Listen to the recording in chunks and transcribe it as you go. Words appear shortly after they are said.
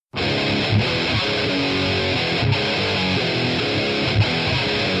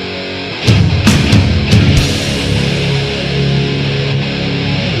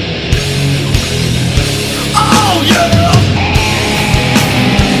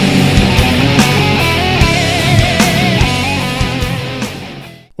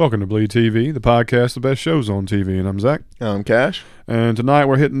Welcome to Bleed TV, the podcast, the best shows on TV, and I'm Zach. I'm Cash. And tonight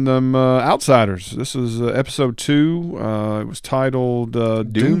we're hitting them Outsiders. This is episode 2. It was titled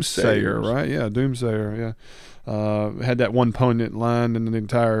Doomsayer, right? Yeah, Doomsayer, yeah. Had that one poignant line in the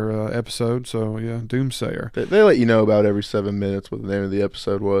entire episode, so yeah, Doomsayer. They let you know about every 7 minutes what the name of the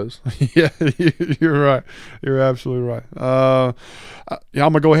episode was. Yeah, you're right. You're absolutely right. I'm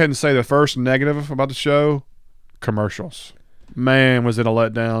going to go ahead and say the first negative about the show, commercials. Man, was it a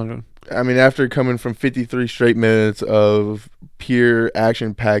letdown. I mean, after coming from 53 straight minutes of pure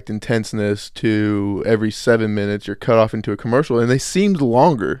action-packed intenseness to every 7 minutes, you're cut off into a commercial, and they seemed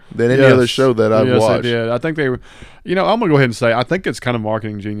longer than any other show that I've watched. Yes, they did. I think they were, I'm going to go ahead and say, I think it's kind of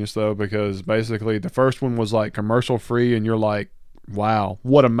marketing genius, though, because basically the first one was like commercial-free, and you're like, wow,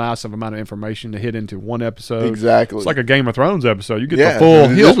 what a massive amount of information to hit into one episode. Exactly. It's like a Game of Thrones episode. You get the full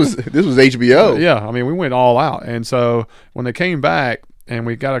hilt. This was HBO. Yeah, I mean, we went all out. And so when they came back and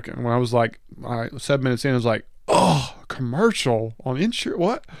when I was like, all right, 7 minutes in, it was like, oh, commercial on insurance,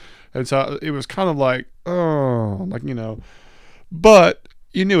 what? And so it was kind of like, but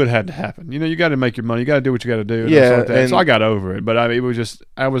you knew it had to happen. You got to make your money. You got to do what you got to do. Yeah. So I got over it. But I mean, it was just,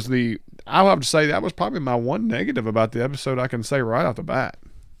 I'll have to say that was probably my one negative about the episode. I can say right off the bat.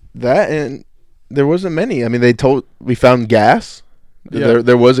 That, and there wasn't many. I mean, we found gas. Yeah.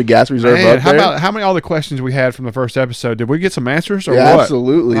 There was a gas reserve up there. How many all the questions we had from the first episode? Did we get some answers or yeah, what?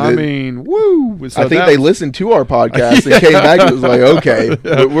 Absolutely. I mean, woo. So I think they listened to our podcast and came back and was like, okay,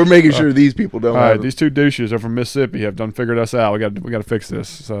 we're making sure these people don't. All right, these two douches are from Mississippi have done figured us out. We got to fix this.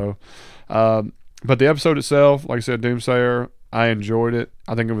 So, but the episode itself, like I said, Doomsayer, I enjoyed it.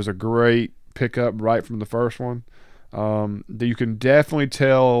 I think it was a great pickup right from the first one. That you can definitely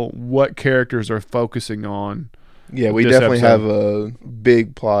tell what characters are focusing on. Yeah, we definitely have a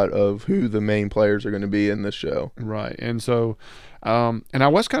big plot of who the main players are going to be in this show. Right, and so, and I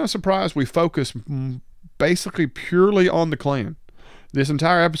was kind of surprised we focused basically purely on the clan. This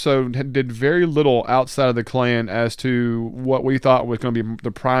entire episode did very little outside of the clan as to what we thought was going to be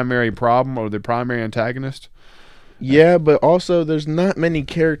the primary problem or the primary antagonist. Yeah, but also there's not many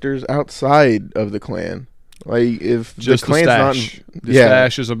characters outside of the clan. Like if just the clan's stash. The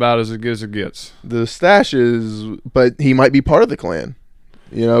stash is about as good as it gets. The stash is, but he might be part of the clan.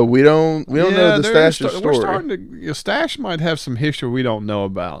 We don't know the Stash's story. We're starting to. Stash might have some history we don't know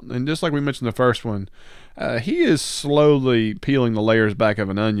about, and just like we mentioned the first one, he is slowly peeling the layers back of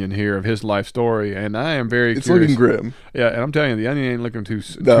an onion here of his life story, and I am very curious. It's looking grim. Yeah, and I'm telling you, the onion ain't looking too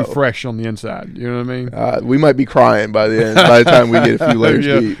fresh on the inside. You know what I mean? We might be crying by the end. By the time we get a few layers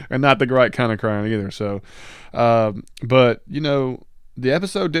deep, and not the right kind of crying either. So, but the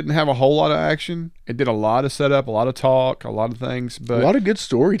episode didn't have a whole lot of action. It did a lot of setup, a lot of talk, a lot of things. But a lot of good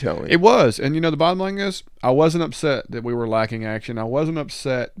storytelling. It was. And, the bottom line is, I wasn't upset that we were lacking action. I wasn't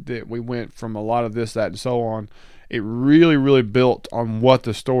upset that we went from a lot of this, that, and so on. It really, really built on what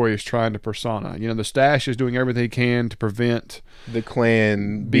the story is trying to persona. The Stash is doing everything he can to prevent the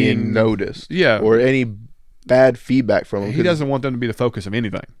clan being noticed. Yeah. Or any bad feedback from him. He doesn't want them to be the focus of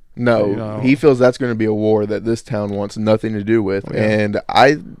anything. No, he feels that's going to be a war that this town wants nothing to do with, and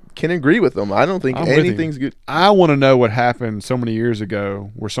I can agree with him. I don't think anything's good. I want to know what happened so many years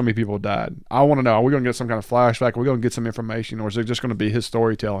ago where so many people died. I want to know, are we going to get some kind of flashback? Are we going to get some information, or is it just going to be his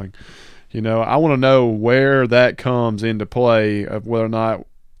storytelling? I want to know where that comes into play of whether or not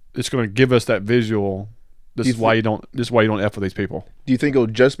it's going to give us that visual. This is why you don't F with these people. Do you think it'll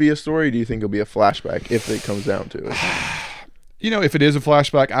just be a story, or do you think it'll be a flashback if it comes down to it? If it is a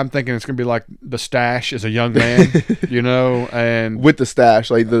flashback, I'm thinking it's going to be like the Stash as a young man, and with the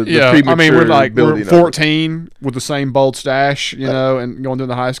stash, like the premature. I mean, we're 14 with the same bold stash, and going through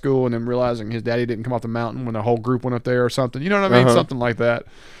the high school, and then realizing his daddy didn't come off the mountain when the whole group went up there or something. You know what I mean? Something like that.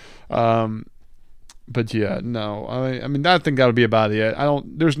 But yeah, no. I mean, I think that would be about it.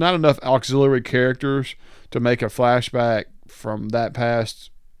 There's not enough auxiliary characters to make a flashback from that past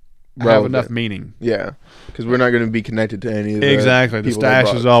have enough meaning. Yeah, because we're not going to be connected to any of the exactly. The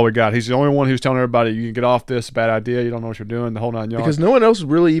Stash is all we got. He's the only one who's telling everybody you can get off this, bad idea, you don't know what you're doing, the whole 9 yards. Because no one else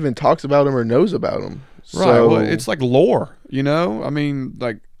really even talks about him or knows about him. Right. So, well, it's like lore, I mean,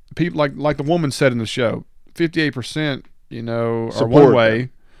 like people like the woman said in the show, 58%, are one way.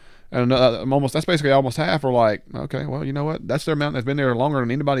 And that's basically almost half are like, okay, well, you know what? That's their mountain. That's been there longer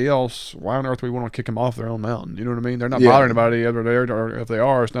than anybody else. Why on earth would we want to kick them off their own mountain? You know what I mean? They're not bothering anybody over there, or if they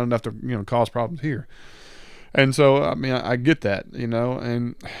are, it's not enough to cause problems here. And so, I mean, I get that,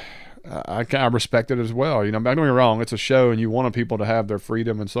 and I kind of respect it as well. Don't get me wrong, it's a show, and you want people to have their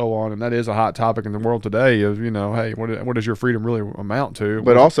freedom and so on, and that is a hot topic in the world today. Is hey, what does your freedom really amount to?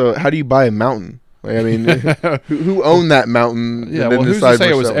 But also, how do you buy a mountain? Like, I mean, who owned that mountain? Yeah, well, who's to say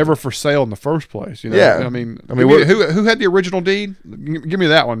it was ever for sale in the first place? You know? Yeah, I mean, who had the original deed? Give me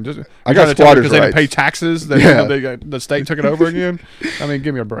that one. I got squatters' rights because they didn't pay taxes. The state took it over again. I mean,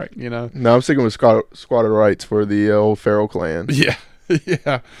 give me a break. You know. No, I'm sticking with squatter rights for the old Farrell clan. Yeah,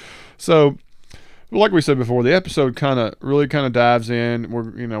 yeah. So, like we said before, the episode really dives in.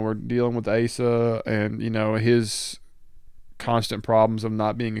 We're dealing with Asa and his constant problems of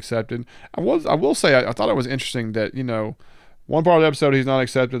not being accepted. I will say I thought it was interesting that one part of the episode he's not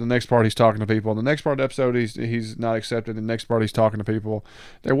accepted, the next part he's talking to people, and the next part of the episode he's not accepted, the next part he's talking to people.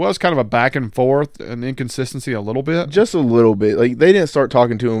 There was kind of a back and forth, an inconsistency a little bit, just a little bit. Like they didn't start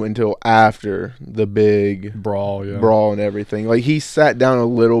talking to him until after the big brawl and everything. Like he sat down a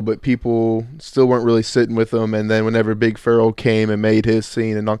little, but people still weren't really sitting with him. And then whenever Big Farrell came and made his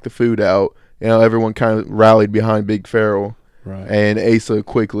scene and knocked the food out, everyone kind of rallied behind Big Farrell. Right. And Asa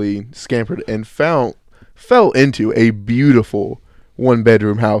quickly scampered and fell into a beautiful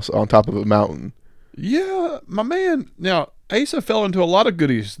one-bedroom house on top of a mountain. Yeah, my man. Now, Asa fell into a lot of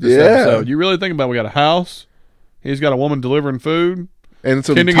goodies this episode. You really think about it, we got a house. He's got a woman delivering food. And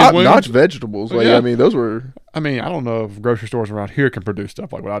some top-notch vegetables. Like, I mean, those were... I mean, I don't know if grocery stores around here can produce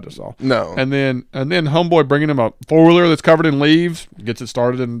stuff like what I just saw. No. And then homeboy bringing him a four-wheeler that's covered in leaves, gets it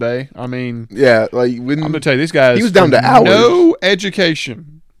started in a day. I mean... Yeah, like... I'm going to tell you, these guys... He was down to hours. No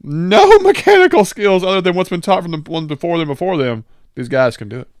education. No mechanical skills other than what's been taught from the ones before them. These guys can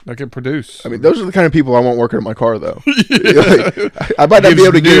do it. They can produce. I mean, those are the kind of people I want working in my car, though. Like, I might not be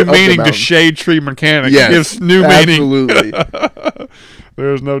able to get new meaning to shade tree mechanic. Yes, it gives new meaning. Absolutely.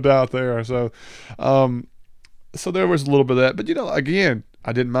 There's no doubt there. So, so there was a little bit of that, but again,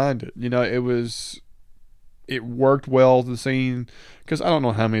 I didn't mind it. It worked well, the scene, because I don't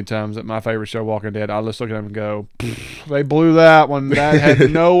know how many times at my favorite show, Walking Dead, I just look at them and go, they blew that one. That had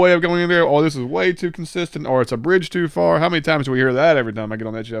no way of going in there. Oh, this is way too consistent, or it's a bridge too far. How many times do we hear that every time I get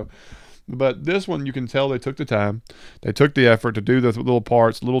on that show? But this one, you can tell they took the time. They took the effort to do the little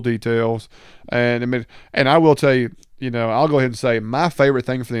parts, little details. And I will tell you, I'll go ahead and say my favorite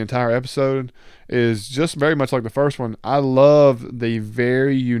thing for the entire episode is just very much like the first one. I love the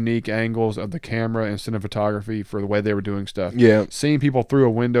very unique angles of the camera and cinematography for the way they were doing stuff. Yeah. Seeing people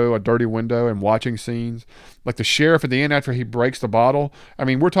through a dirty window and watching scenes. Like the sheriff at the end after he breaks the bottle. I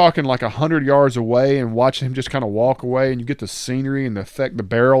mean, we're talking like 100 yards away and watching him just kind of walk away, and you get the scenery and the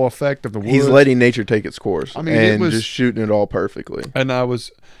barrel effect of the woods. He's letting nature take its course. I mean, and just shooting it all perfectly.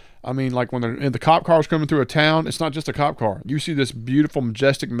 And like when the cop car's coming through a town, it's not just a cop car. You see this beautiful,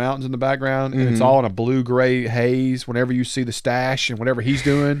 majestic mountains in the background, and it's all in a blue-gray haze whenever you see the stash and whatever he's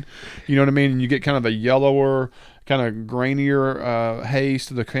doing. You know what I mean? And you get kind of a yellower, kind of grainier haze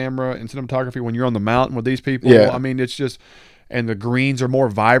to the camera and cinematography when you're on the mountain with these people. Yeah. I mean, it's just... And the greens are more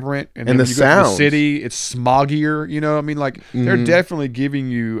vibrant. And the when you sounds. go to the city, it's smoggier. I mean, like, they're definitely giving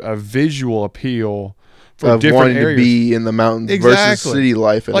you a visual appeal for different wanting areas. To be in the mountains versus city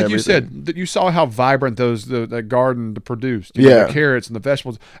life and like everything. You said, that you saw how vibrant that garden produced. The carrots and the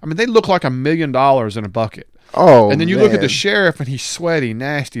vegetables. I mean, they look like $1 million in a bucket. Oh, and then you look at the sheriff, and he's sweaty,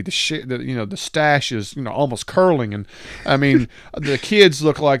 nasty. The stash is almost curling, and I mean the kids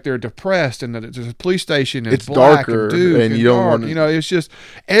look like they're depressed, and the police station is black darker, and you don't want it's just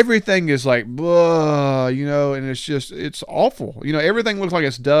everything is like blah, and it's awful. Everything looks like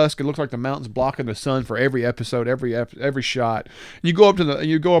it's dusk. It looks like the mountain's blocking the sun for every episode, every shot. And you go up in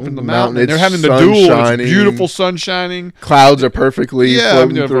the mountain, and they're having the duel. And it's beautiful, sun shining. Clouds are perfectly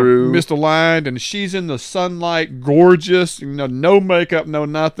floating through, misaligned, and she's in the sunlight, gorgeous, no makeup, no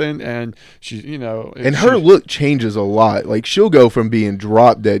nothing, and she's and her look changes a lot. Like she'll go from being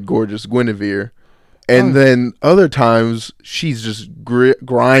drop dead gorgeous Guinevere, and then other times she's just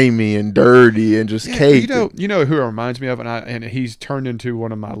grimy and dirty and just caked. You know who it reminds me of, and he's turned into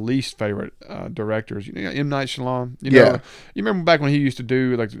one of my least favorite directors. M. Night Shyamalan. You remember back when he used to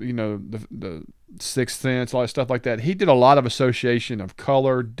do the Sixth Sense, all that stuff like that. He did a lot of association of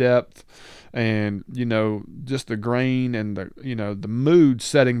color, depth, and just the grain and the mood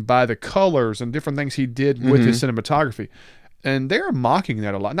setting by the colors and different things he did with his cinematography. And they're mocking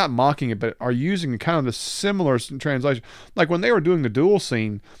that a lot. Not mocking it, but are using kind of the similar translation. Like when they were doing the duel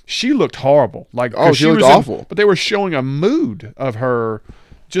scene, she looked horrible. Like, she looked awful. But they were showing a mood of her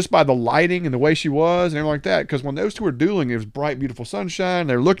just by the lighting and the way she was and everything like that. Because when those two were dueling, it was bright, beautiful sunshine.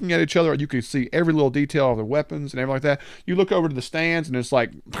 They're looking at each other. You could see every little detail of the weapons and everything like that. You look over to the stands, and it's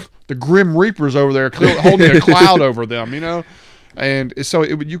like the Grim Reapers over there holding a cloud over them, And so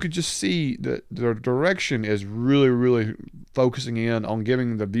you could just see the direction is really, really focusing in on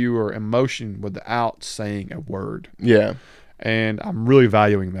giving the viewer emotion without saying a word. Yeah. And I'm really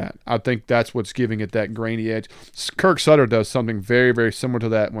valuing that. I think that's what's giving it that grainy edge. Kirk Sutter does something very, very similar to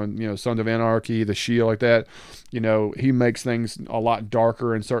that when, Sons of Anarchy, The Shield, like that. He makes things a lot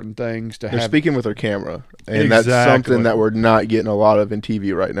darker in certain things. They're speaking with their camera. And Exactly. that's something that we're not getting a lot of in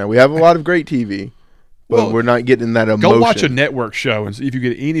TV right now. We have a lot of great TV, but we're not getting that emotion. Go watch a network show and see if you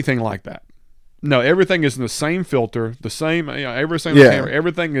get anything like that. No, everything is in the same filter, the same, every single camera.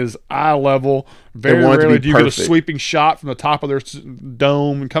 Everything is eye level. Very rarely do you get a sweeping shot from the top of their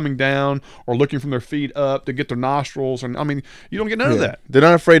dome and coming down, or looking from their feet up to get their nostrils. And you don't get none of that. They're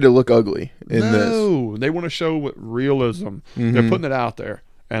not afraid to look ugly in this. No, they want to show with realism. They're putting it out there,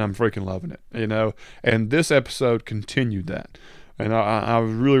 and I'm freaking loving it. And this episode continued that, and I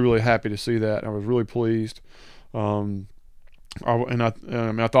was really, really happy to see that. I was really pleased.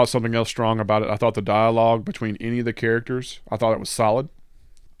 I thought something else strong about it. I thought the dialogue between any of the characters, I thought it was solid.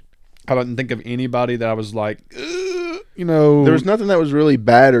 I didn't think of anybody that I was like, There was nothing that was really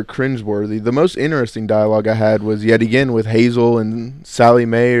bad or cringeworthy. The most interesting dialogue I had was yet again with Hazel and Sally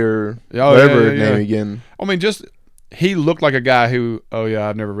Mae, or whatever her name again. He looked like a guy who,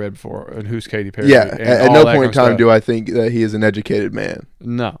 I've never read before, and who's Katy Perry. Yeah, at no point in time do I think that he is an educated man.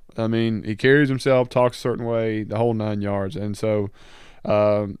 No. He carries himself, talks a certain way, the whole 9 yards. And so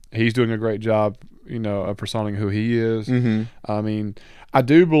he's doing a great job, of personifying who he is. Mm-hmm. I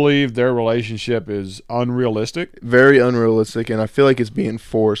do believe their relationship is unrealistic. Very unrealistic, and I feel like it's being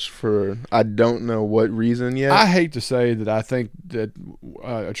forced for I don't know what reason yet. I hate to say that I think that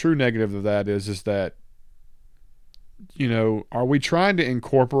a true negative of that is that, are we trying to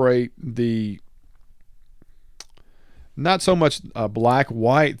incorporate the, not so much a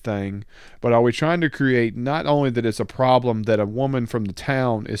black-white thing, but are we trying to create not only that it's a problem that a woman from the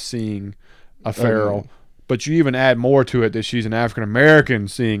town is seeing a pharaoh, but you even add more to it that she's an African-American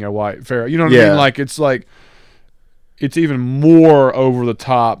seeing a white pharaoh. You know what I mean? It's even more over the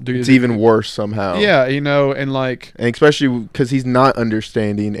top. It's even worse somehow. Yeah, and especially because he's not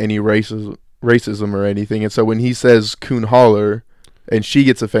understanding any racism or anything, and so when he says coon holler and she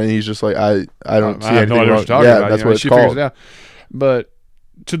gets offended, he's just like, I don't see anything wrong. Yeah, that's what it's called. It out. But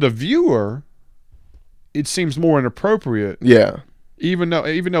to the viewer, it seems more inappropriate. Yeah. Even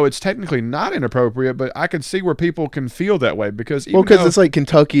though it's technically not inappropriate, but I can see where people can feel that way because it's like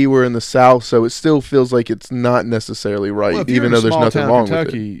Kentucky, we're in the South, so it still feels like it's not necessarily right, even though there's nothing wrong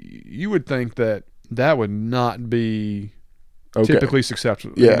Kentucky, with it. You would think that would not be typically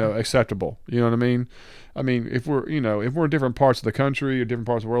acceptable. Acceptable. You know what I mean? If we're in different parts of the country or different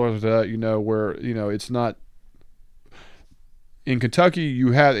parts of the world, where it's not. In Kentucky,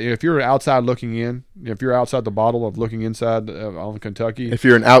 if you're outside looking in, if you're outside the bottle of looking inside on Kentucky. If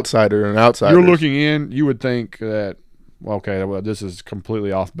you're an outsider, you're looking in, you would think that, this is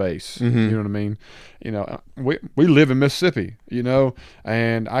completely off base. Mm-hmm. You know what I mean? We live in Mississippi,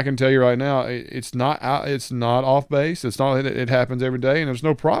 and I can tell you right now, it's not off base. It's not. It happens every day, and there's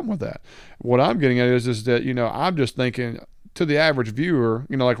no problem with that. What I'm getting at is that I'm just thinking, to the average viewer,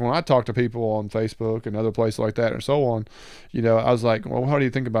 like when I talk to people on Facebook and other places like that and so on, I was like, well, how do you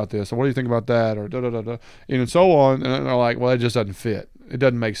think about this? Or what do you think about that? Or da-da-da-da, and so on. And they're like, well, it just doesn't fit. It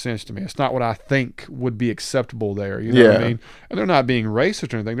doesn't make sense to me. It's not what I think would be acceptable there. You know what I mean? And they're not being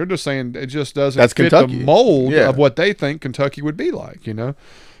racist or anything. They're just saying it just doesn't fit Kentucky. The mold of what they think Kentucky would be like,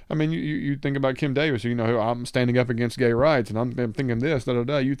 you think about Kim Davis, who I'm standing up against gay rights, and I'm thinking this,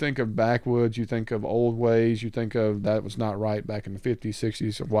 da-da-da. You think of backwoods, you think of old ways, you think of that was not right back in the 50s,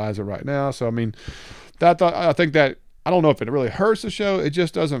 60s, so why is it right now? So, I think that, I don't know if it really hurts the show. It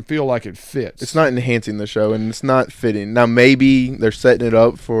just doesn't feel like it fits. It's not enhancing the show, and it's not fitting. Now, maybe they're setting it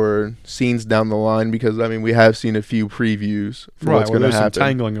up for scenes down the line because, we have seen a few previews for what's going to happen. There's some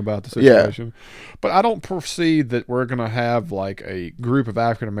tangling about the situation. Yeah. But I don't foresee that we're going to have like a group of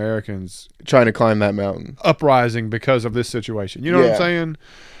African Americans trying to climb that mountain, uprising because of this situation. You know what I'm saying?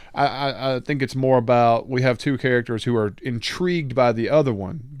 I think it's more about we have two characters who are intrigued by the other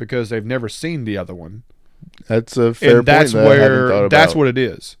one because they've never seen the other one. That's a fair point. That's what it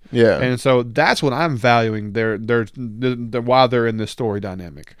is. Yeah. And so that's what I'm valuing their while they're in this story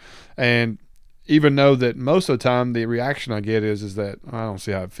dynamic. And even though that most of the time the reaction I get is that I don't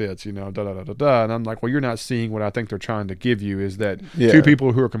see how it fits, da-da-da-da-da. And I'm like, well, you're not seeing what I think they're trying to give you is that two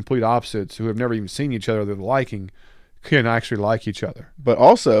people who are complete opposites who have never even seen each other, they're liking, can actually like each other. But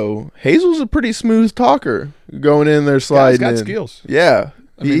also, Hazel's a pretty smooth talker going in there sliding. He's got skills. Yeah.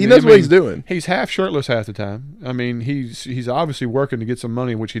 He knows what he's doing. He's half shirtless half the time. He's obviously working to get some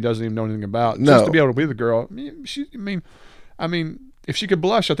money, which he doesn't even know anything about, just to be able to be the girl. if she could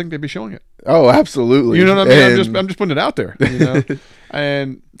blush, I think they'd be showing it. Oh, absolutely. You know what I mean? I'm just putting it out there. You know,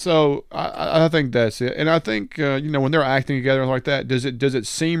 and so I think that's it. And I think when they're acting together like that, does it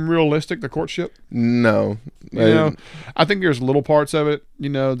seem realistic, the courtship? No. I think there's little parts of it,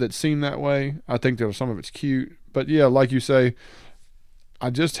 that seem that way. I think there's some of it's cute, but yeah, like you say, I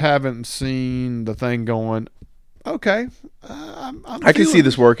just haven't seen the thing going. Okay, I can see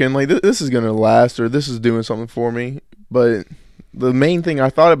this working. Like this is gonna last, or this is doing something for me. But the main thing I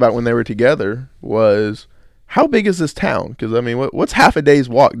thought about when they were together was, how big is this town? Because I mean, what's half a day's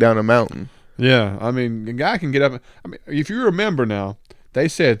walk down a mountain? Yeah, I mean, a guy can get up. I mean, if you remember now, they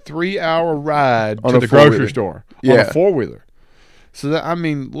said 3-hour ride to the grocery store on a 4-wheeler. So that, I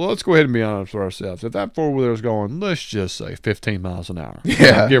mean, let's go ahead and be honest with ourselves. If that 4-wheeler is going, let's just say 15 miles an hour,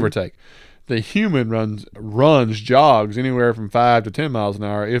 give or take. The human jogs anywhere from 5 to 10 miles an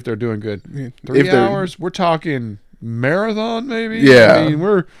hour if they're doing good. 3 hours, we're talking marathon maybe. Yeah, I mean,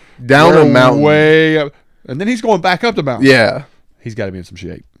 we're down a mountain way up, and then he's going back up the mountain. Yeah, he's got to be in some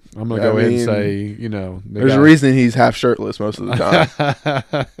shape. I'm gonna go ahead and say, there's a reason he's half shirtless most of the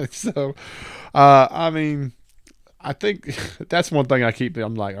time. So, I mean, I think that's one thing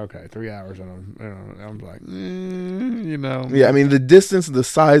I'm like, okay, 3 hours. I'm like, Yeah, I mean, the distance, the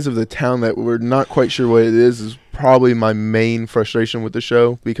size of the town that we're not quite sure what it is probably my main frustration with the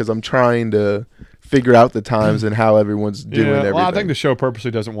show, because I'm trying to figure out the times and how everyone's doing everything. Well, I think the show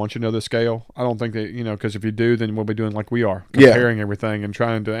purposely doesn't want you to know the scale. I don't think that, because if you do, then we'll be doing like we are, comparing everything and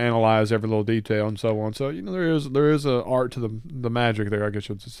trying to analyze every little detail and so on. So, there is a art to the magic there, I guess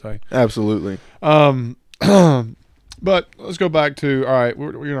you would say. Absolutely. But let's go back to, all right,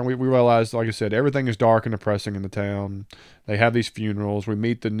 we realize, like I said, everything is dark and depressing in the town. They have these funerals. We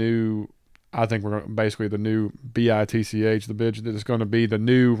meet the new, I think we're basically the new BITCH, the bitch that is going to be the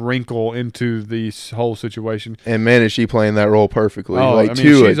new wrinkle into this whole situation. And man, is she playing that role perfectly. Oh, I mean,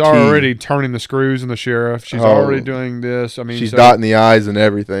 she's already turning the screws in the sheriff. She's already doing this. I mean, she's dotting the I's and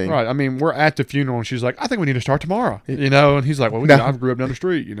everything. Right. I mean, we're at the funeral and she's like, I think we need to start tomorrow. And he's like, well, I grew up down the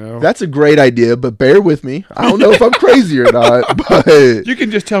street, That's a great idea, but bear with me. I don't know if I'm crazy or not, but you can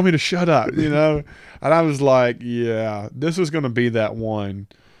just tell me to shut up, And I was like, yeah, this is going to be that one.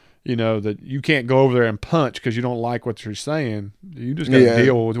 That you can't go over there and punch because you don't like what she's saying. You just got to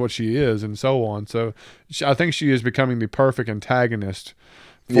deal with what she is and so on. So I think she is becoming the perfect antagonist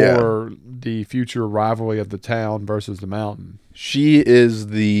for the future rivalry of the town versus the mountain. She is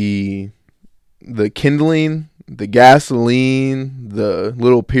the kindling, the gasoline, the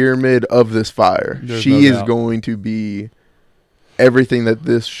little pyramid of this fire. She is going to be everything that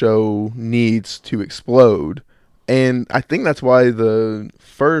this show needs to explode. And I think that's why the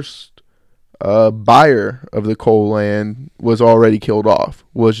first buyer of the coal land was already killed off,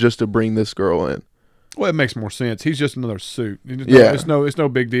 was just to bring this girl in. Well, it makes more sense. He's just another suit. It's no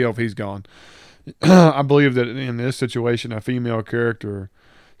big deal if he's gone. I believe that in this situation, a female character,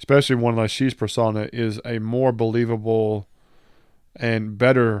 especially one like she's persona, is a more believable and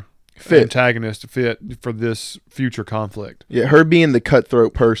better antagonist fit for this future conflict. Yeah, her being the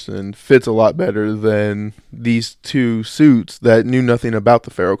cutthroat person fits a lot better than these two suits that knew nothing about the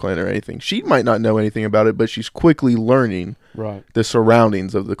Pharaoh clan or anything. She might not know anything about it, but she's quickly learning the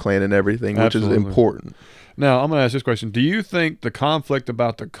surroundings of the clan and everything, which is important. Now, I'm going to ask this question. Do you think the conflict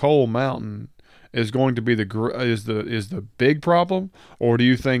about the coal mountain is going to be the big problem, or do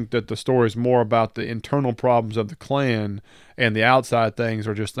you think that the story is more about the internal problems of the clan and the outside things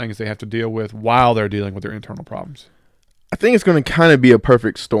are just things they have to deal with while they're dealing with their internal problems? I think it's going to kind of be a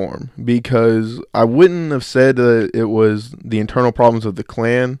perfect storm, because I wouldn't have said that it was the internal problems of the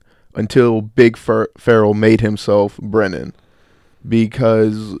clan until Big Pharaoh made himself Brennan,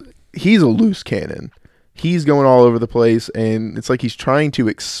 because he's a loose cannon. He's going all over the place, and it's like he's trying to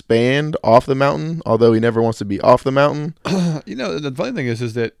expand off the mountain, although he never wants to be off the mountain. The funny thing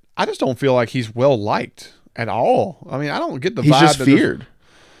is that I just don't feel like he's well liked at all. I mean, I don't get the vibe. He's just feared.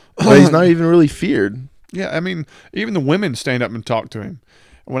 But he's not even really feared. Yeah, I mean, even the women stand up and talk to him.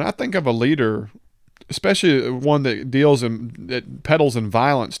 When I think of a leader, especially one that peddles in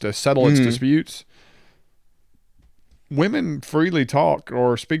violence to settle its disputes, women freely talk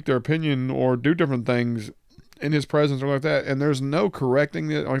or speak their opinion or do different things in his presence or like that, and there's no correcting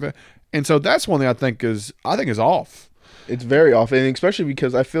it like that. And so that's one thing I think is off. It's very off, and especially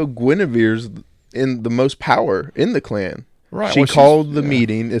because I feel Guinevere's in the most power in the clan. Right. She called the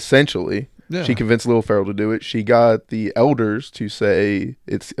meeting, essentially. Yeah. She convinced Little Pharaoh to do it. She got the elders to say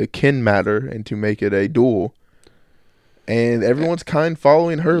it's a kin matter and to make it a duel. And everyone's kind of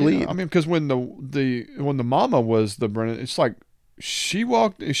following her lead. I mean, because when the mama was the Brennan, it's like she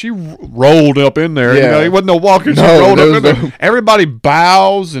rolled up in there. Yeah. You know, it wasn't no walking. She rolled up in there. Everybody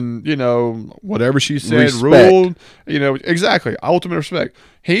bows and, you know, whatever she said ruled. You know, exactly. Ultimate respect.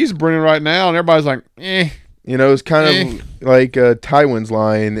 He's Brennan right now, and everybody's like, eh. You know, it's kind of like Tywin's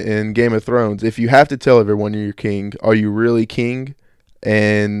line in Game of Thrones. If you have to tell everyone you're king, are you really king?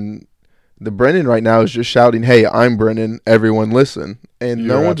 And the Brennan right now is just shouting, hey, I'm Brennan. Everyone listen. And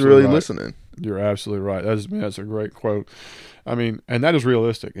no one's really listening. You're absolutely right. That's a great quote. I mean, and that is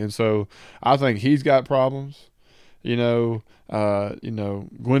realistic. And so I think he's got problems. You know,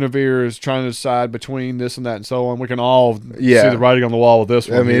 Guinevere is trying to decide between this and that and so on. We can all see the writing on the wall with this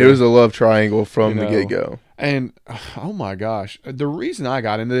one. I mean, it was a love triangle from the get-go. And, oh my gosh, the reason I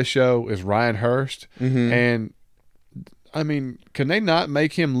got into this show is Ryan Hurst. Mm-hmm. And, I mean, can they not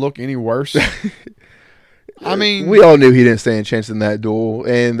make him look any worse? I mean, we all knew he didn't stand a chance in that duel.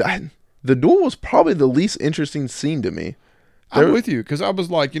 And the duel was probably the least interesting scene to me. I'm with you, because I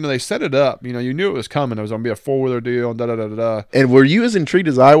was like, you know, they set it up. You know, you knew it was coming. It was going to be a four-wheeler deal, da-da-da-da-da. And were you as intrigued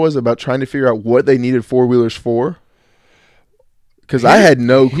as I was about trying to figure out what they needed four-wheelers for? Because I had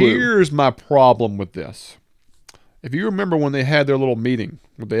no clue. Here's my problem with this. If you remember when they had their little meeting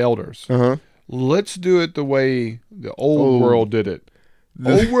with the elders, let's do it the way the old world did it.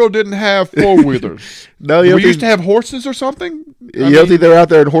 Old world didn't have four-wheelers. No, we used to have horses or something? You don't think they were out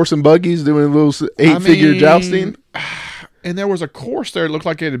there in horse and buggies doing a little eight-figure jousting? And there was a course there that looked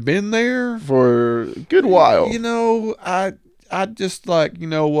like it had been there for a good while. You know, I just like, you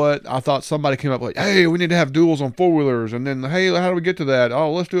know what? I thought somebody came up like, hey, we need to have duels on four-wheelers. And then, hey, how do we get to that?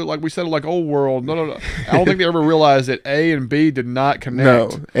 Oh, let's do it like we said it like old world. No. I don't think they ever realized that A and B did not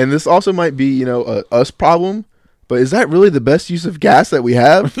connect. No. And this also might be, you know, a us problem. But is that really the best use of gas that we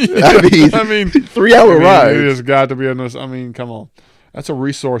have? I mean 3-hour ride. It has got to be in this. I mean, come on. That's a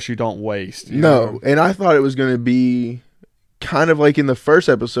resource you don't waste. You know? And I thought it was going to be kind of like in the first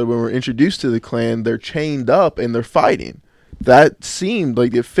episode when we're introduced to the clan, they're chained up and they're fighting. That seemed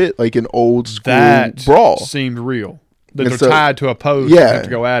like it fit like an old school brawl. Seemed real. That they're tied to a post and have to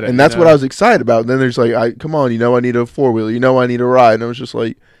go at it. And that's what I was excited about. And then there's like, come on, you know I need a four-wheeler. You know I need a ride. And I was just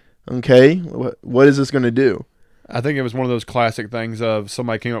like, okay, what is this going to do? I think it was one of those classic things of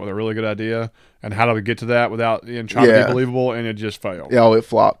somebody came up with a really good idea and how do we get to that without trying to be believable, and it just failed. Yeah, it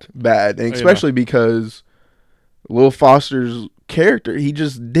flopped bad. And especially because Will Foster's character, he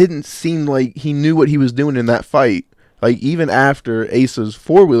just didn't seem like he knew what he was doing in that fight. Like, even after Asa's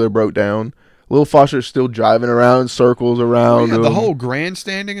four-wheeler broke down, Will Foster's still driving around, circles around. The whole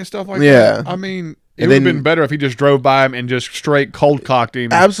grandstanding and stuff like that. I mean, it would have been better if he just drove by him and just straight cold-cocked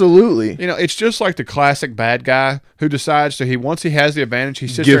him. Absolutely. You know, it's just like the classic bad guy who decides to, once he has the advantage, he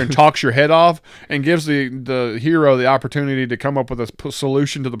sits there and talks your head off and gives the hero the opportunity to come up with a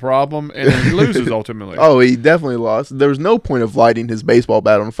solution to the problem, and then he loses ultimately. Oh, he definitely lost. There was no point of lighting his baseball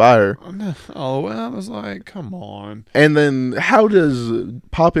bat on fire. Oh, well, I was like, come on. And then how does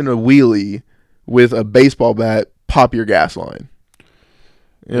popping a wheelie with a baseball bat pop your gas line?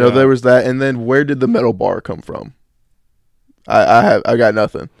 You know, there was that. And then where did the metal bar come from? I got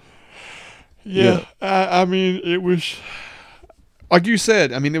nothing. Yeah. I mean, it was, like you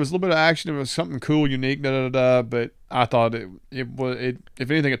said, I mean, there was a little bit of action. It was something cool, unique, but I thought it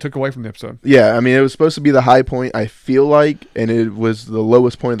if anything, it took away from the episode. Yeah, I mean, it was supposed to be the high point, I feel like, and it was the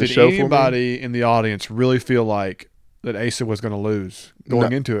lowest point of the show for me. Did anybody in the audience really feel like that Asa was going to lose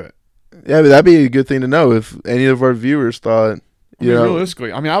going into it? Yeah, but that'd be a good thing to know if any of our viewers thought,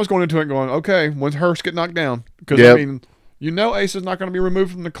 realistically, I mean, I was going into it going, okay, when's Hurst get knocked down? Because, I mean, Asa's not going to be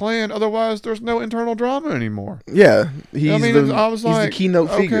removed from the clan. Otherwise, there's no internal drama anymore. Yeah. He's the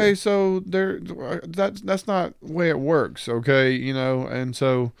keynote figure. Okay, so that's not the way it works, okay? You know, and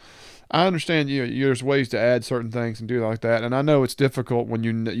so I understand there's ways to add certain things and do it like that. And I know it's difficult when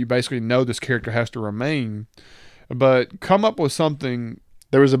you basically know this character has to remain. But come up with something.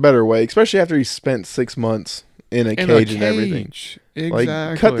 There was a better way, especially after he spent 6 months in a cage and everything. Exactly.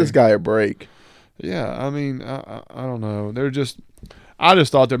 Like, cut this guy a break. Yeah, I mean, I don't know. I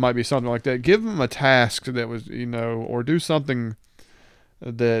just thought there might be something like that. Give him a task that was, or do something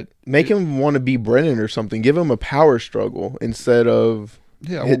that make him want to be Brennan or something. Give him a power struggle instead of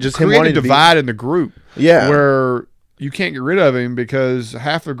just him wanting to divide in the group. Yeah, where you can't get rid of him because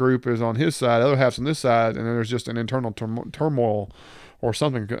half the group is on his side, the other half's on this side, and then there's just an internal turmoil. Or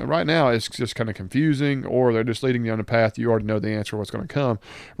something. Right now, it's just kind of confusing, or they're just leading you on a path you already know the answer what's going to come.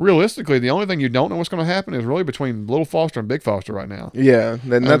 Realistically, the only thing you don't know what's going to happen is really between Little Foster and Big Foster right now. Yeah,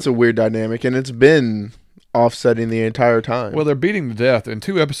 and that's a weird dynamic, and it's been offsetting the entire time. Well, they're beating to death. In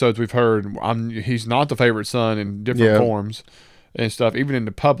 2 episodes, we've heard he's not the favorite son in different forms. and stuff, even in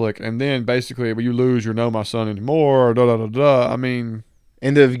the public. And then basically, when you lose, you're no my son anymore. Da da da da. I mean,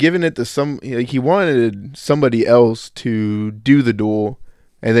 and to have given it to he wanted somebody else to do the duel,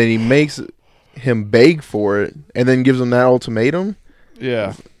 and then he makes him beg for it, and then gives him that ultimatum.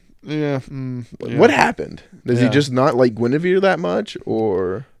 Yeah. Yeah. What happened? Does he just not like Guinevere that much,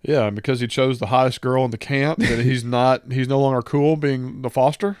 or? Yeah, because he chose the hottest girl in the camp. That he's no longer cool being the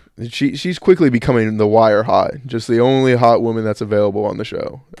foster. She's quickly becoming the wire hot, just the only hot woman that's available on the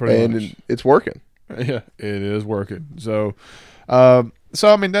show, and it's working. Yeah, it is working. So I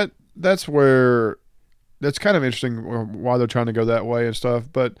mean that's where. That's kind of interesting why they're trying to go that way and stuff.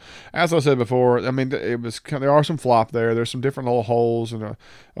 But as I said before, I mean, there are some flop there. There's some different little holes,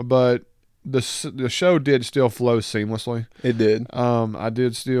 but the show did still flow seamlessly. It did. I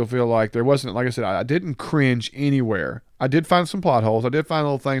did still feel like there wasn't, like I said, I didn't cringe anywhere. I did find some plot holes. I did find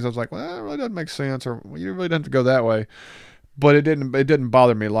little things I was like, well, that really doesn't make sense, or you really don't have to go that way. But it didn't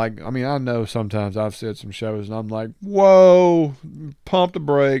bother me. Like, I mean, I know sometimes I've said some shows and I'm like, whoa, pump the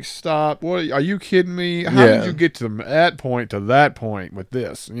brakes, stop. What are you kidding me? How did you get to that point with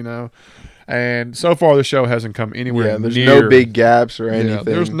this, And so far the show hasn't come anywhere there's near. no big gaps or anything.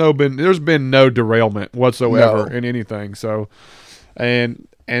 There's been no derailment whatsoever in anything. So and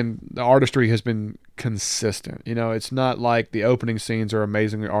the artistry has been consistent. It's not like the opening scenes are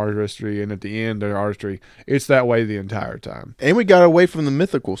amazingly artistry and at the end they're artistry. It's that way the entire time. And we got away from the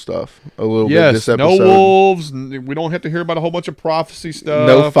mythical stuff a little bit this episode. No wolves. We don't have to hear about a whole bunch of prophecy stuff.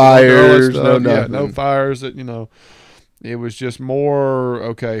 No fires. No nothing. No fires that, It was just more,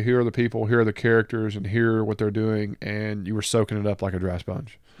 okay, here are the people, here are the characters, and here what they're doing, and you were soaking it up like a dry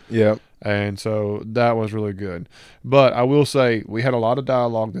sponge. Yeah. And so that was really good. But I will say we had a lot of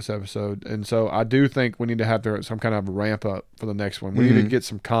dialogue this episode, and so I do think we need to have some kind of ramp up for the next one. We need to get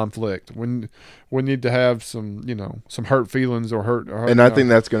some conflict. We need to have some, some hurt feelings or hurt. And I think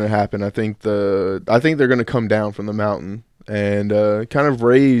that's going to happen. I think they're going to come down from the mountain and kind of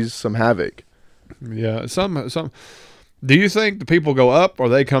raise some havoc. Yeah, some. Do you think the people go up or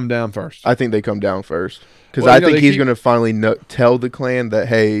they come down first? I think they come down first. Because I think he's going to finally tell the clan that,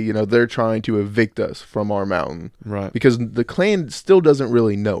 hey, they're trying to evict us from our mountain. Right. Because the clan still doesn't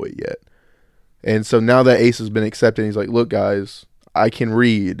really know it yet. And so now that Ace has been accepted, he's like, look, guys, I can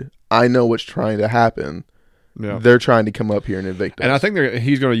read. I know what's trying to happen. Yeah. They're trying to come up here and evict us. And I think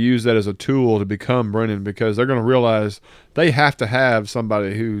he's going to use that as a tool to become Brennan, because they're going to realize they have to have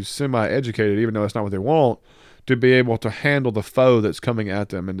somebody who's semi-educated, even though that's not what they want, to be able to handle the foe that's coming at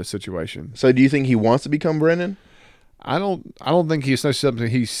them in the situation. So do you think he wants to become Brennan? I don't think he's something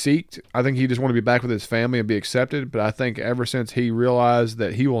he seeked. I think he just wanted to be back with his family and be accepted. But I think ever since he realized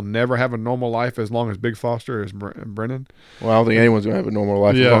that he will never have a normal life as long as Big Foster is Brennan. Well, I don't think anyone's going to have a normal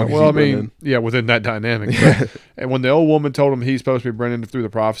life as long as Brennan. Yeah, within that dynamic. But, and when the old woman told him he's supposed to be Brennan through the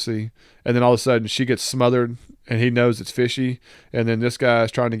prophecy, and then all of a sudden she gets smothered and he knows it's fishy, and then this guy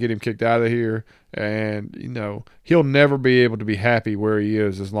is trying to get him kicked out of here, and he'll never be able to be happy where he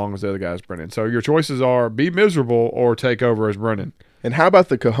is as long as the other guy's Brennan. So your choices are be miserable or take over as Brennan. And how about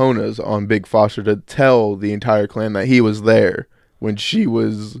the cojones on Big Foster to tell the entire clan that he was there when she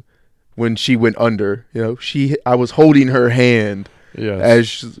went under? I was holding her hand. Yes.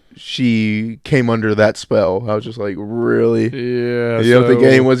 As she came under that spell. I was just like, really? Yeah. You don't think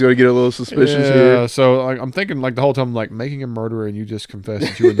anyone's going to get a little suspicious here? Yeah, so I'm thinking the whole time, making a murderer and you just confess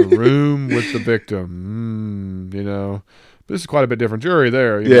that you were in the room with the victim. This is quite a bit different jury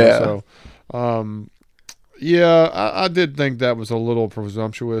there. So, I did think that was a little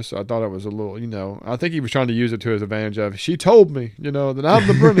presumptuous. I thought it was a little, I think he was trying to use it to his advantage of, she told me, that I'm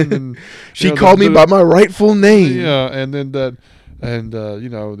the Brennan. And she called me by my rightful name. Yeah, and then that... And,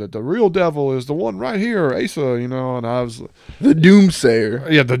 that the real devil is the one right here, Asa, and I was... The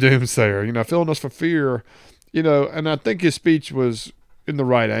Doomsayer. Yeah, the Doomsayer, filling us for fear, and I think his speech was in the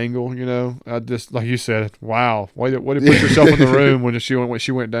right angle, I just, like you said, wow, way to put yourself in the room when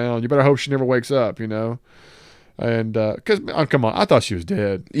she went down. You better hope she never wakes up, And, because, come on, I thought she was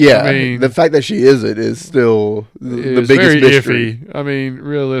dead. Yeah, I mean, the fact that she isn't is still the biggest very mystery. Iffy. I mean,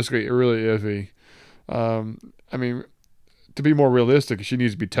 realistically, really iffy. I mean... To be more realistic, she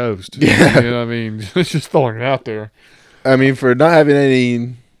needs to be toast. Yeah. It's just throwing it out there. I mean, for not having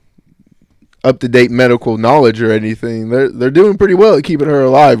any up-to-date medical knowledge or anything, they're doing pretty well at keeping her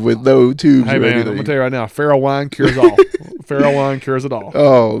alive with no tubes or anything. I'm going to tell you right now, Farrell wine cures all. Farrell wine cures it all.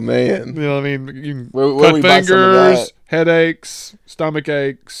 Oh, man. You know what I mean? You can cut fingers, headaches, stomach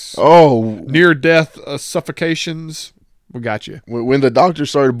aches, near-death suffocations. We got you. When the doctor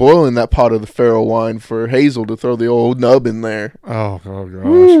started boiling that pot of the Farrell wine for Hazel to throw the old nub in there. Oh gosh.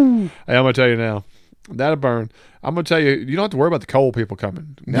 Hey, I'm going to tell you now. That'll burn. I'm gonna tell you, you don't have to worry about the coal people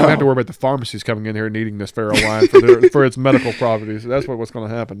coming. Now No. you have to worry about the pharmacies coming in here and needing this Faro wine for its medical properties. That's what's going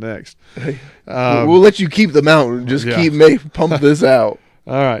to happen next. We'll let you keep the mountain. Just pump this out.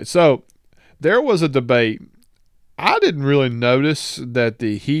 All right. So there was a debate. I didn't really notice that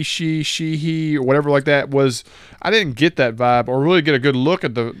the he, she, or whatever like that was. I didn't get that vibe or really get a good look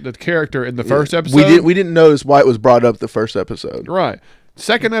at the character in the first episode. We didn't notice why it was brought up the first episode. Right.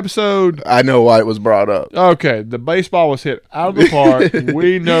 Second episode. I know why it was brought up. Okay. The baseball was hit out of the park.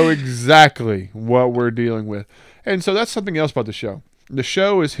 We know exactly what we're dealing with. And so that's something else about the show. The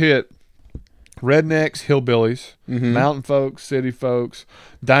show is hit rednecks, hillbillies, mountain folks, city folks,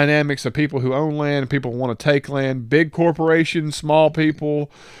 dynamics of people who own land, people who want to take land, big corporations, small people,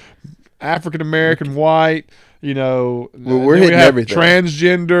 African American, white, we're hitting everything.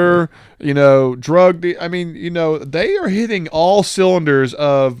 Transgender, drug. I mean, they are hitting all cylinders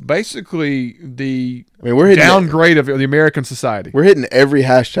of basically the we're hitting downgrade of the American society. We're hitting every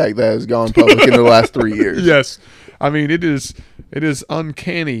hashtag that has gone public in the last 3 years. Yes. I mean, it is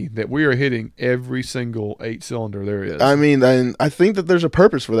uncanny that we are hitting every single 8-cylinder there is. I mean, and I think that there's a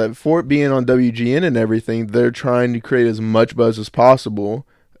purpose for that. For it being on WGN and everything, they're trying to create as much buzz as possible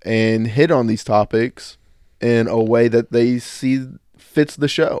and hit on these topics in a way that they see fits the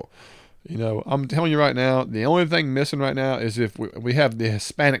show. I'm telling you right now, the only thing missing right now is if we have the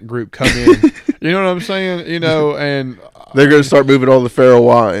Hispanic group come in. You know what I'm saying? And they're going to start moving all the Faro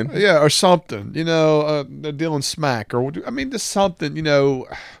wine. Yeah, or something. They're dealing smack. Or, just something,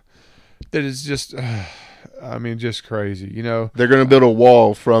 that is just... just crazy, They're going to build a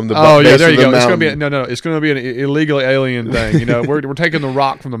wall from the base there you of the go. mountain. It's going to be it's going to be an illegal alien thing. We're taking the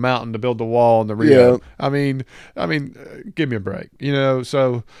rock from the mountain to build the wall in the Rio. Yeah. Give me a break.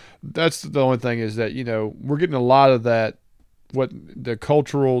 So that's the only thing is that we're getting a lot of that. What the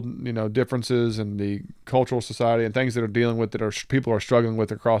cultural differences and the cultural society and things that are dealing with that people are struggling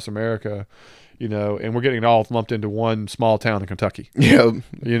with across America. And we're getting it all lumped into one small town in Kentucky. Yeah.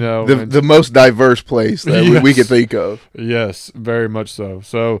 The most diverse place that we could think of. Yes, very much so.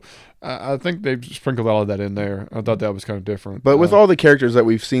 So I think they've sprinkled all of that in there. I thought that was kind of different. But with all the characters that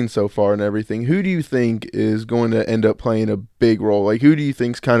we've seen so far and everything, who do you think is going to end up playing a big role? Like, who do you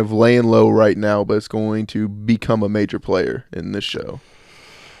think's kind of laying low right now, but it's going to become a major player in this show?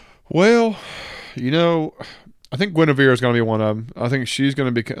 Well, I think Guinevere is going to be one of them. I think she's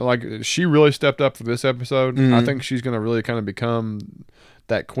going to be she really stepped up for this episode. Mm-hmm. I think she's going to really kind of become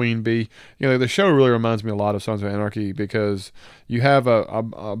that queen bee. The show really reminds me a lot of Sons of Anarchy because you have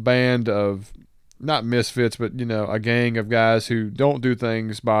a band of not misfits, but a gang of guys who don't do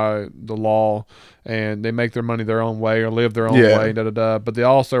things by the law and they make their money their own way or live their own way. But they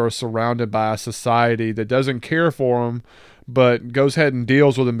also are surrounded by a society that doesn't care for them, but goes ahead and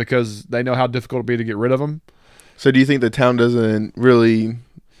deals with them because they know how difficult it'll be to get rid of them. So do you think the town doesn't really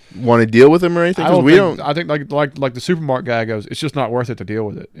want to deal with him or anything? I think like the supermarket guy goes, it's just not worth it to deal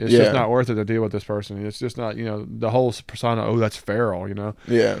with it. It's just not worth it to deal with this person. It's just not, the whole persona, oh, that's feral,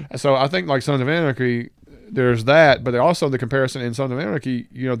 Yeah. So I think like Sons of Anarchy, there's that, but also the comparison in Sons of Anarchy,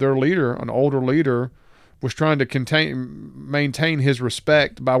 their leader, an older leader, was trying to maintain his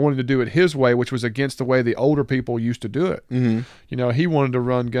respect by wanting to do it his way, which was against the way the older people used to do it. Mm-hmm. He wanted to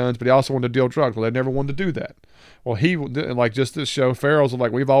run guns, but he also wanted to deal drugs. Well, they never wanted to do that. Well, he like just this show, Farrell's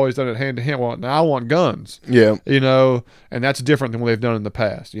like, we've always done it hand to hand. Well, now I want guns. Yeah. And that's different than what they've done in the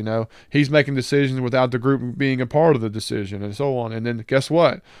past. He's making decisions without the group being a part of the decision and so on. And then guess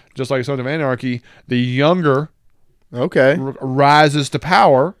what? Just like Sons of Anarchy, the younger rises to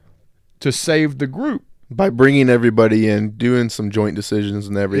power to save the group. By bringing everybody in, doing some joint decisions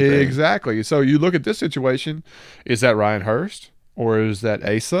and everything. Exactly. So you look at this situation, is that Ryan Hurst? Or is that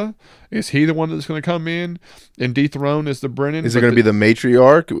Asa? Is he the one that's going to come in and dethrone as the Brennan? Is it going to be the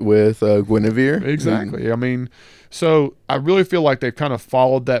matriarch with Guinevere? Exactly. So I really feel like they've kind of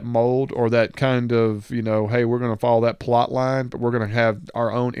followed that mold or that kind of, hey, we're going to follow that plot line, but we're going to have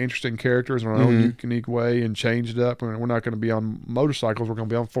our own interesting characters in our own unique way and change it up. And we're not going to be on motorcycles. We're going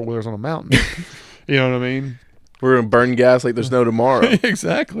to be on four-wheelers on a mountain. You know what I mean? We're going to burn gas like there's no tomorrow.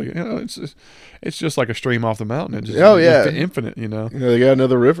 Exactly. It's just like a stream off the mountain. It's just infinite, They got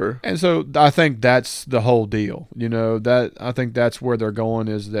another river. And so I think that's the whole deal. I think that's where they're going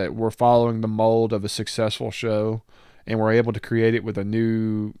is that we're following the mold of a successful show and we're able to create it with a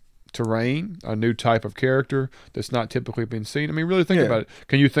new terrain, a new type of character that's not typically been seen. Really think about it.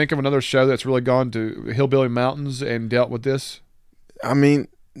 Can you think of another show that's really gone to Hillbilly Mountains and dealt with this?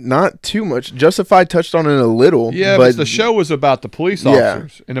 Not too much. Justified touched on it a little. Yeah, but the show was about the police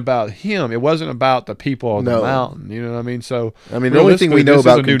officers and about him. It wasn't about the people on the mountain. You know what I mean? So I mean, the only thing we know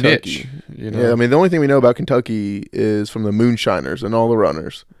about Kentucky, niche, you know? Yeah, I mean, the only thing we know about Kentucky is from the Moonshiners and all the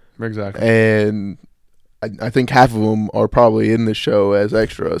runners. Exactly. And I think half of them are probably in the show as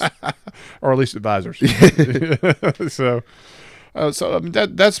extras, or at least advisors. So I mean,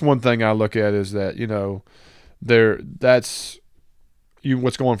 that's one thing I look at is that, you know,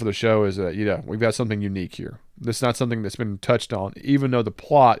 what's going for the show is that, you know, we've got something unique here. This is not something that's been touched on, even though the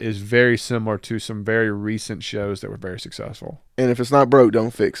plot is very similar to some very recent shows that were very successful. And if it's not broke,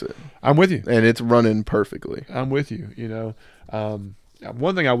 don't fix it. I'm with you. And it's running perfectly. I'm with you. You know,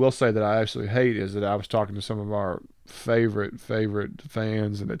 one thing I will say that I actually hate is that I was talking to some of our favorite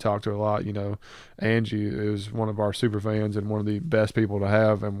fans, and they talk to a lot. You know, Angie is one of our super fans and one of the best people to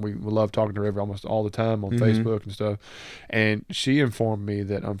have, and we love talking to her almost all the time on Facebook and stuff. And she informed me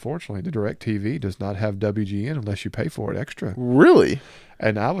that unfortunately the DirecTV does not have WGN unless you pay for it extra. Really?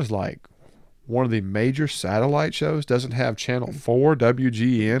 And I was like, one of the major satellite shows doesn't have Channel 4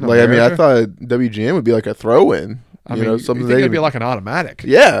 WGN. Like, I mean, I thought WGN would be like a throw-in. I mean, something it'd be like an automatic.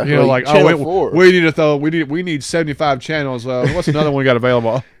 Yeah, you know, like we need to throw. We need 75 channels. What's another one we got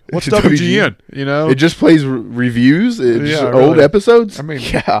available? What's WGN? You know, it just plays reviews. Old episodes. I mean,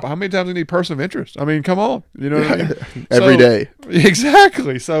 how many times do you need person of interest? I mean, come on. You know what I mean? Every day.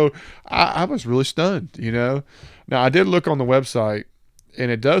 Exactly. So I was really stunned. You know, now I did look on the website,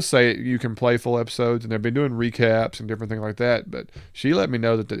 and it does say you can play full episodes, and they've been doing recaps and different things like that. But she let me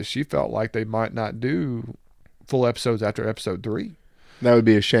know that she felt like they might not do full episodes after episode 3. That would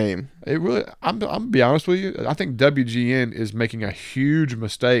be a shame. It really. I'm gonna be honest with you. I think WGN is making a huge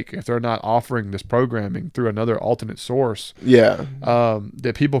mistake if they're not offering this programming through another alternate source. Yeah.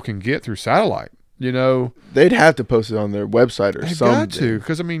 That people can get through satellite. You know, they'd have to post it on their website or something. They've got to,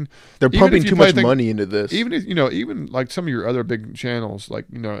 because I mean, they're pumping too much money into this. Even if, you know, even like some of your other big channels, like,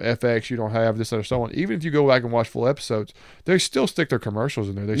 you know, FX, you don't have this or so on. Even if you go back and watch full episodes, they still stick their commercials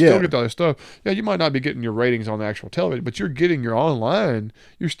in there. They still get the other stuff. Yeah, you might not be getting your ratings on the actual television, but you're getting your online.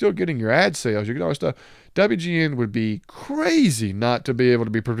 You're still getting your ad sales. You get all this stuff. WGN would be crazy not to be able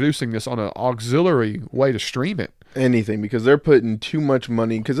to be producing this on an auxiliary way to stream it. Anything, because they're putting too much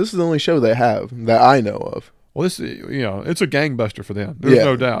money, because this is the only show they have that I know of. Well, this, you know, it's a gangbuster for them. There's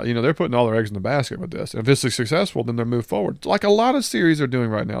no doubt. You know, they're putting all their eggs in the basket with this. If this is successful, then they'll move forward. Like a lot of series are doing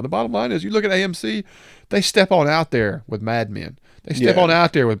right now. The bottom line is, you look at AMC, they step on out there with Mad Men. They step on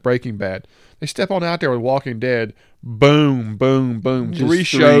out there with Breaking Bad. They step on out there with Walking Dead. Boom, boom, boom. Three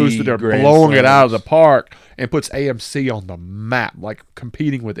shows that are blowing it out of the park and puts AMC on the map, like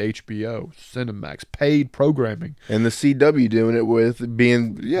competing with HBO, Cinemax, paid programming. And the CW doing it with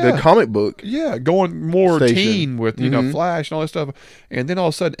being the comic book. Yeah, going more teen with, you know, Flash and all that stuff. And then all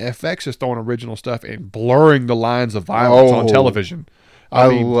of a sudden, FX is throwing original stuff and blurring the lines of violence on television. I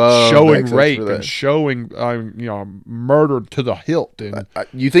mean, love showing rape and showing, you know, murder to the hilt. And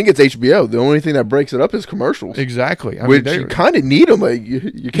you think it's HBO? The only thing that breaks it up is commercials. Exactly. Which you kind of need them. Like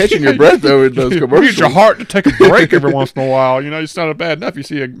you're catching your breath over those commercials. You need your heart to take a break every once in a while. You know, it's not bad enough. You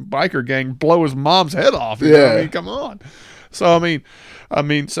see a biker gang blow his mom's head off. You know? I mean, come on. So I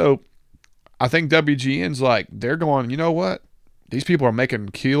mean, so I think WGN's like, they're going, you know what? These people are making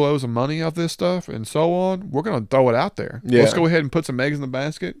kilos of money off this stuff and so on. We're going to throw it out there. Yeah. Let's go ahead and put some eggs in the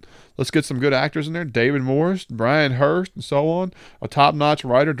basket. Let's get some good actors in there. David Morris, Brian Hurst, and so on. A top-notch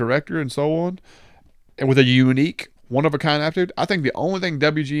writer, director, and so on. And with a unique, one-of-a-kind aptitude. I think the only thing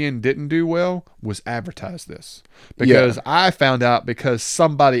WGN didn't do well was advertise this. Because I found out because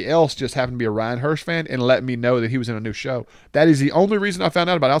somebody else just happened to be a Ryan Hurst fan and let me know that he was in a new show. That is the only reason I found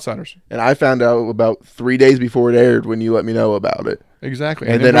out about Outsiders. And I found out about 3 days before it aired when you let me know about it. Exactly.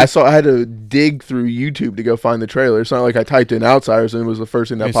 And then I had to dig through YouTube to go find the trailer. It's not like I typed in Outsiders and it was the first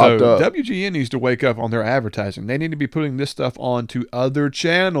thing that popped up. WGN needs to wake up on their advertising. They need to be putting this stuff on to other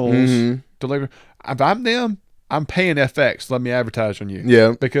channels. If I'm them, I'm paying FX. Let me advertise on you.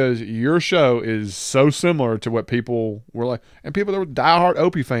 Yeah. Because your show is so similar to what people were like. And people that were diehard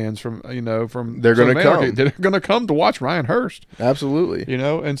Opie fans from, you know, from they're going to come. They're going to come to watch Ryan Hurst. Absolutely. You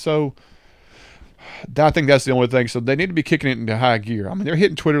know, and so I think that's the only thing. So they need to be kicking it into high gear. I mean, they're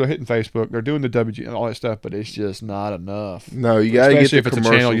hitting Twitter, they're hitting Facebook, they're doing the WG and all that stuff, but it's just not enough. No, you got to get the if it's a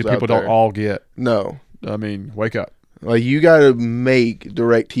channel you people don't all get. No. I mean, wake up. Like, you got to make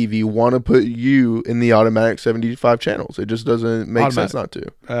DirecTV want to put you in the automatic 75 channels. It just doesn't make sense not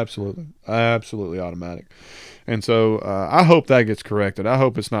to. Absolutely. Absolutely automatic. And so I hope that gets corrected. I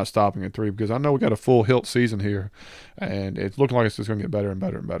hope it's not stopping at 3 because I know we got a full hilt season here, and it's looking like it's just going to get better and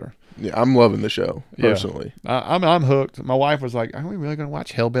better and better. Yeah, I'm loving the show, personally. Yeah. I'm hooked. My wife was like, are we really going to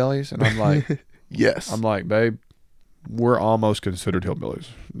watch Hillbillies? And I'm like, yes. I'm like, babe, we're almost considered hillbillies,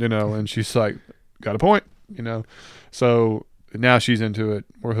 you know? And she's like, got a point, you know? So now she's into it.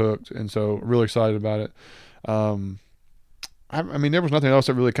 We're hooked. And so really excited about it. I mean, there was nothing else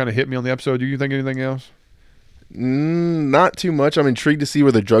that really kind of hit me on the episode. Do you think anything else? Not too much. I'm intrigued to see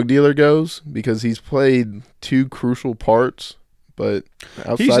where the drug dealer goes because he's played 2 crucial parts. But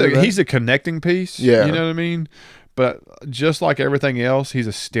outside of that, he's a connecting piece. Yeah. You know what I mean? But just like everything else, he's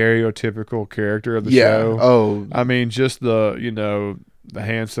a stereotypical character of the show. Oh. I mean, just the, you know, the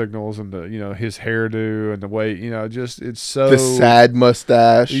hand signals and the, you know, his hairdo and the way, you know, just it's so the sad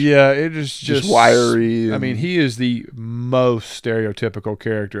mustache. Yeah, it is just wiry. I mean, he is the most stereotypical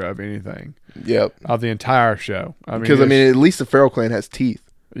character of anything. Yep. Of the entire show. Because at least the Feral Clan has teeth.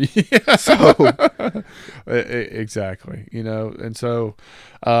 Yeah. So exactly, you know, and so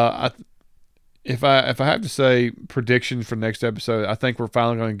if I have to say predictions for next episode, I think we're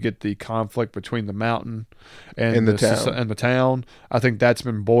finally going to get the conflict between the mountain and the town. I think that's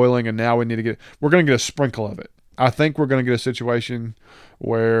been boiling, and now we're going to get a sprinkle of it. I think we're going to get a situation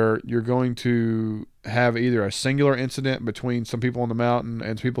where you're going to have either a singular incident between some people on the mountain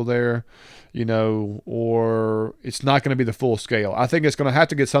and people there, you know, or it's not going to be the full scale. I think it's going to have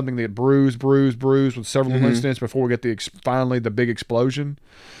to get something that bruise with several incidents before we get finally the big explosion.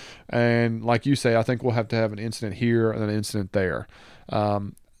 And like you say, I think we'll have to have an incident here and an incident there.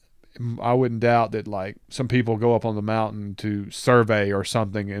 I wouldn't doubt that, like, some people go up on the mountain to survey or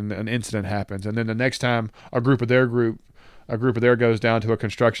something and an incident happens. And then the next time a group of their goes down to a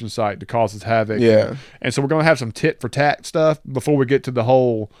construction site to cause havoc. Yeah. And so we're going to have some tit for tat stuff before we get to the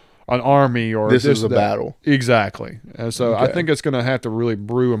whole an army or this is a battle. Exactly. And so I think it's going to have to really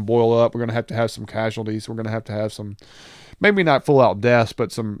brew and boil up. We're going to have some casualties. We're going to have some, maybe not full out deaths,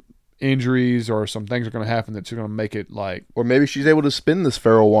 but some injuries or some things are going to happen that's going to make it like, or maybe she's able to spin this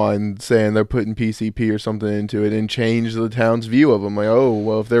feral wine saying they're putting PCP or something into it and change the town's view of them. Like, oh,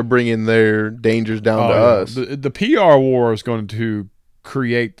 well, if they're bringing their dangers down to us. The PR war is going to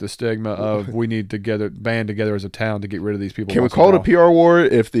create the stigma of we need to band together as a town to get rid of these people. Can we call it a PR war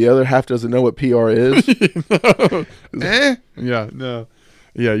if the other half doesn't know what PR is? Yeah, no.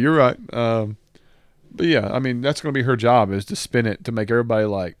 Yeah, you're right. But yeah, I mean, that's going to be her job, is to spin it to make everybody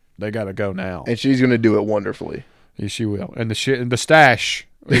like, they got to go now. And she's going to do it wonderfully. Yeah, she will. And the stash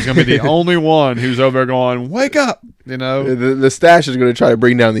is going to be the only one who's over there going, wake up, you know. The stash is going to try to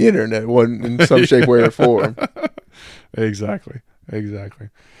bring down the internet in some shape, way, or form. Exactly.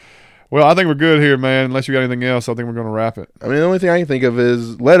 Well, I think we're good here, man. Unless you got anything else, I think we're going to wrap it. I mean, the only thing I can think of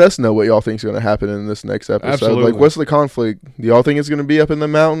is let us know what y'all think is going to happen in this next episode. Absolutely. Like, what's the conflict? Do y'all think it's going to be up in the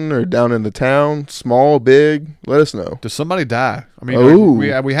mountain or down in the town? Small, big? Let us know. Does somebody die? I mean,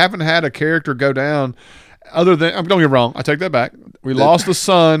 we haven't had a character go down other than, don't get me wrong, I take that back. We lost the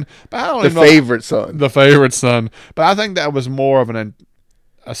son, but I don't even know. The favorite son. But I think that was more of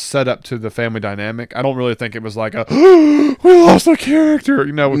a setup to the family dynamic. I don't really think it was like we lost a character.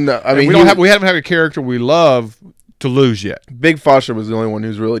 You know, no, I mean, we haven't had a character we love to lose yet. Big Foster was the only one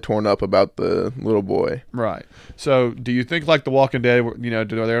who's really torn up about the little boy. Right. So, do you think, like The Walking Dead, you know,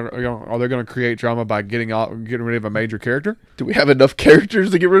 are they going to create drama by getting rid of a major character? Do we have enough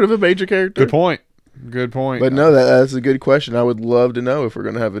characters to get rid of a major character? Good point. But no, that's a good question. I would love to know if we're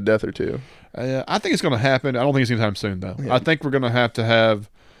going to have a death or two. I think it's going to happen. I don't think it's anytime soon, though. Yeah. I think we're going to have,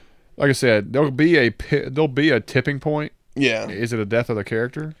 like I said, there'll be a tipping point. Yeah. Is it a death of the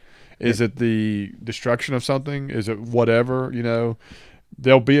character? Is it the destruction of something? Is it whatever? You know,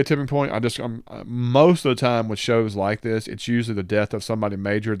 there'll be a tipping point. Most of the time with shows like this, it's usually the death of somebody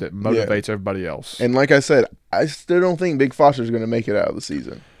major that motivates everybody else. And like I said, I still don't think Big Foster's going to make it out of the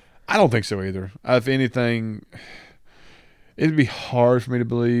season. I don't think so either. If anything, it'd be hard for me to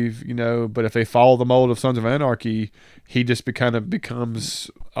believe, you know, but if they follow the mold of Sons of Anarchy, he just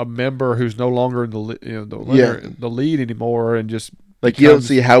becomes a member who's no longer in the lead anymore, and just like you don't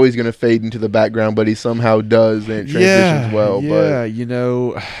see how he's going to fade into the background, but he somehow does, and it transitions well. Yeah, you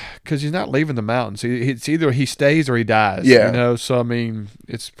know, because he's not leaving the mountains. It's either he stays or he dies. Yeah. You know, so I mean,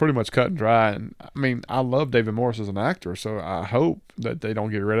 it's pretty much cut and dry. And I mean, I love David Morse as an actor, so I hope that they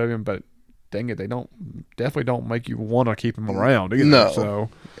don't get rid of him, but dang it, they definitely don't make you want to keep him around either. No. So,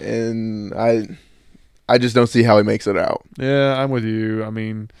 and I just don't see how he makes it out. Yeah, I'm with you. I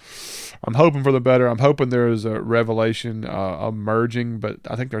mean, I'm hoping for the better. I'm hoping there is a revelation emerging, but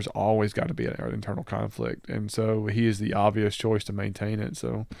I think there's always got to be an internal conflict, and so he is the obvious choice to maintain it.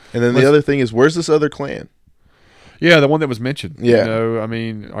 So, and then the other thing is, where's this other clan? Yeah, the one that was mentioned. Yeah. You know, I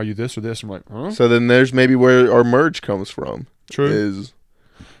mean, are you this or this? I'm like, huh? So then there's maybe where our merge comes from. True.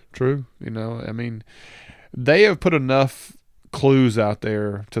 True. You know, I mean, they have put enough clues out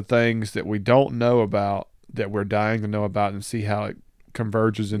there to things that we don't know about that we're dying to know about and see how it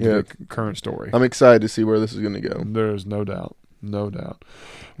converges into the current story. I'm excited to see where this is going to go. There's no doubt. No doubt.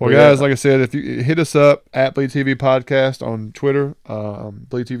 Well, guys, like I said, if you hit us up at Bleed TV Podcast on Twitter,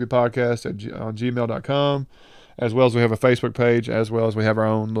 Bleed TV Podcast on gmail.com. As well as we have a Facebook page, as well as we have our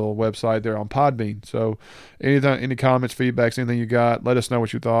own little website there on Podbean. So any comments, feedbacks, anything you got, let us know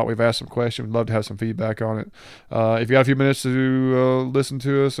what you thought. We've asked some questions. We'd love to have some feedback on it. If you got a few minutes to listen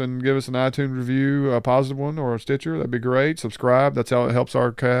to us and give us an iTunes review, a positive one or a Stitcher, that'd be great. Subscribe. That's how it helps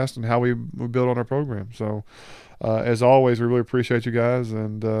our cast and how we build on our program. So as always, we really appreciate you guys.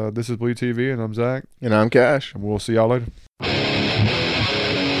 And this is Bleed TV, and I'm Zach. And I'm Cash. And we'll see y'all later.